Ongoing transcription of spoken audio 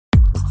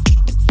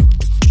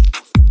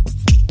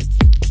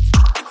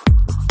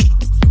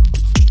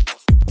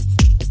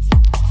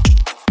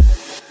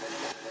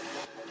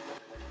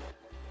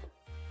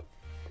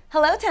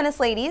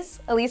tennis ladies,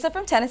 Elisa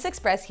from Tennis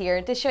Express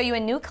here to show you a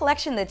new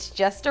collection that's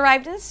just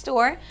arrived in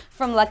store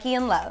from Lucky &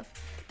 Love.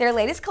 Their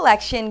latest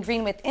collection,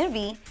 Green with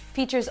Envy,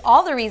 features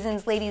all the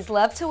reasons ladies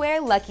love to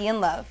wear Lucky &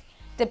 Love.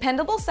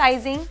 Dependable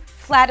sizing,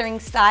 flattering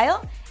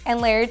style,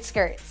 and layered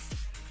skirts.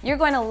 You're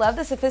going to love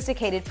the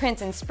sophisticated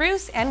prints in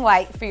spruce and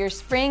white for your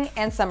spring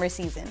and summer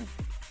season.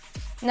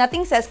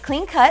 Nothing says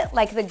clean cut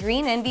like the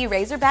Green Envy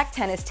Razorback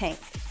tennis tank.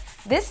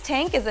 This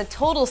tank is a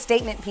total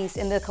statement piece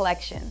in the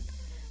collection.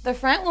 The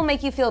front will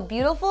make you feel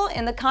beautiful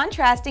in the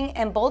contrasting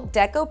and bold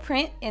deco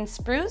print in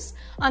spruce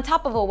on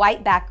top of a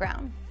white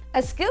background.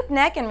 A scoop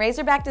neck and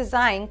razorback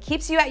design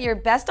keeps you at your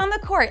best on the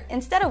court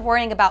instead of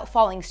worrying about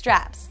falling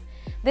straps.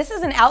 This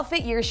is an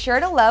outfit you're sure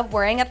to love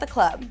wearing at the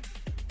club.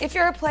 If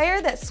you're a player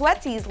that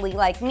sweats easily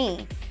like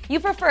me, you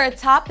prefer a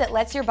top that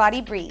lets your body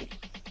breathe.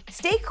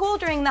 Stay cool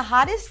during the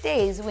hottest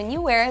days when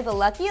you wear the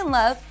Lucky &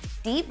 Love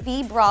Deep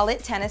V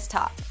Bralette tennis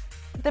top.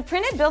 The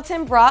printed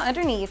built-in bra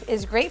underneath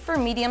is great for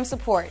medium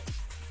support.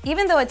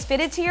 Even though it's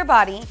fitted to your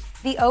body,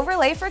 the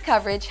overlay for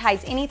coverage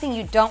hides anything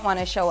you don't want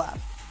to show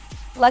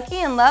off.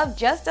 Lucky & Love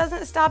just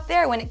doesn't stop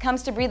there when it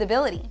comes to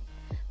breathability.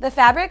 The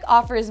fabric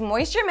offers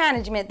moisture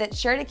management that's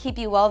sure to keep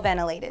you well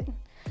ventilated.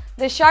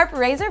 The sharp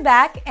razor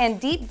back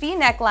and deep V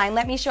neckline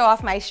let me show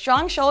off my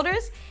strong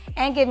shoulders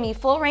and give me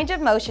full range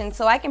of motion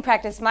so I can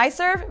practice my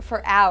serve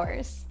for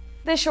hours.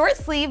 The short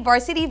sleeve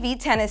Varsity V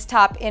tennis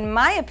top, in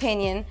my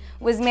opinion,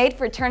 was made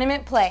for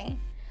tournament play.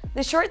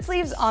 The short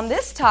sleeves on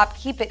this top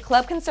keep it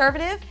club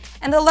conservative,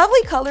 and the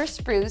lovely color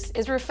spruce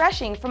is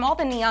refreshing from all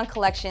the neon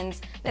collections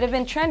that have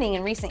been trending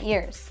in recent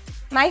years.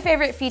 My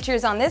favorite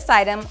features on this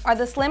item are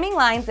the slimming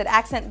lines that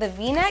accent the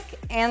V-neck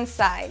and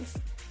sides.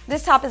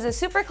 This top is a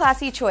super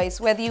classy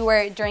choice whether you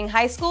wear it during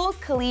high school,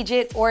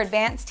 collegiate, or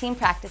advanced team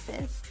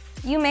practices.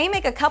 You may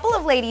make a couple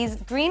of ladies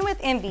green with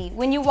envy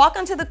when you walk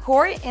onto the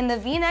court in the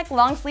V-neck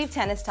long sleeve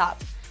tennis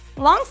top.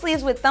 Long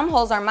sleeves with thumb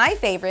holes are my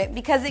favorite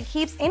because it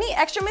keeps any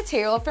extra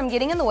material from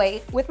getting in the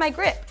way with my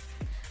grip.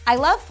 I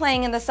love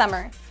playing in the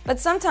summer, but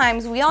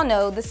sometimes we all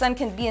know the sun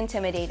can be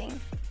intimidating.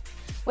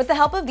 With the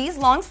help of these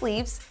long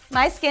sleeves,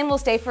 my skin will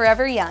stay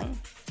forever young.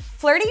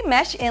 Flirty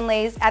mesh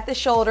inlays at the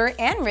shoulder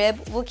and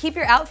rib will keep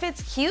your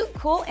outfits cute,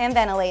 cool, and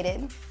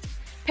ventilated.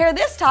 Pair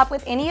this top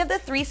with any of the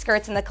 3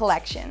 skirts in the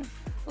collection.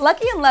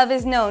 Lucky & Love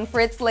is known for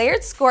its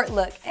layered skirt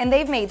look, and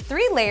they've made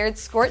 3 layered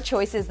skirt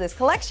choices this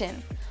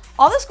collection.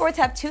 All the skirts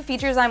have 2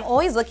 features I'm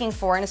always looking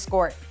for in a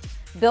skirt: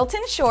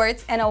 built-in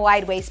shorts and a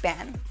wide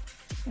waistband.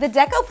 The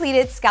deco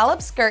pleated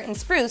scallop skirt in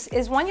spruce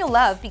is one you'll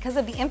love because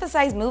of the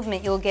emphasized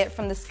movement you'll get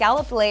from the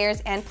scalloped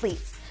layers and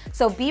pleats.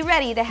 So be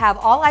ready to have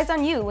all eyes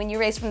on you when you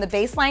race from the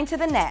baseline to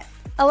the net.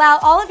 Allow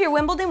all of your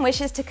Wimbledon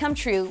wishes to come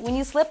true when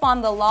you slip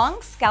on the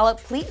long scallop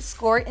pleat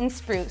skirt in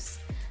spruce.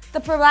 The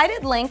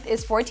provided length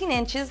is 14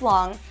 inches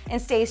long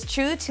and stays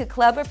true to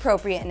club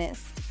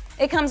appropriateness.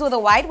 It comes with a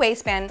wide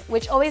waistband,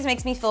 which always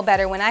makes me feel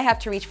better when I have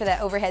to reach for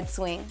that overhead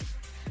swing.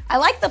 I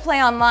like the play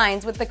on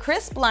lines with the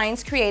crisp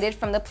lines created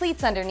from the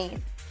pleats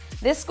underneath.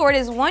 This skirt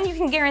is one you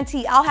can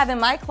guarantee I'll have in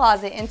my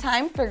closet in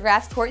time for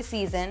grass court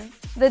season.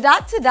 The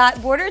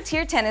dot-to-dot border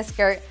tier tennis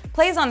skirt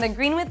plays on the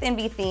Green with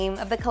Envy theme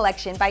of the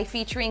collection by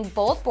featuring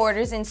bold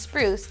borders in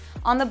spruce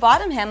on the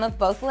bottom hem of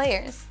both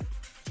layers.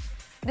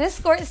 This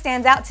skirt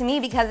stands out to me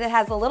because it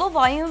has a little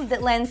volume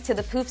that lends to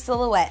the poof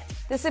silhouette.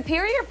 The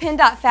superior pin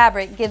dot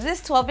fabric gives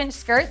this 12-inch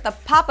skirt the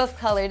pop of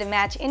color to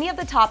match any of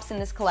the tops in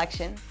this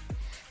collection.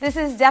 This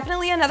is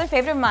definitely another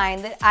favorite of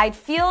mine that I'd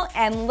feel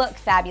and look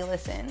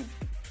fabulous in.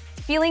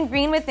 Feeling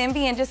green with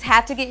envy and just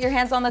have to get your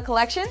hands on the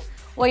collection?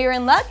 Well, you're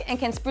in luck and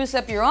can spruce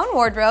up your own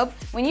wardrobe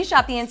when you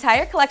shop the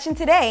entire collection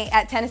today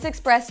at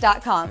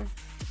tennisexpress.com.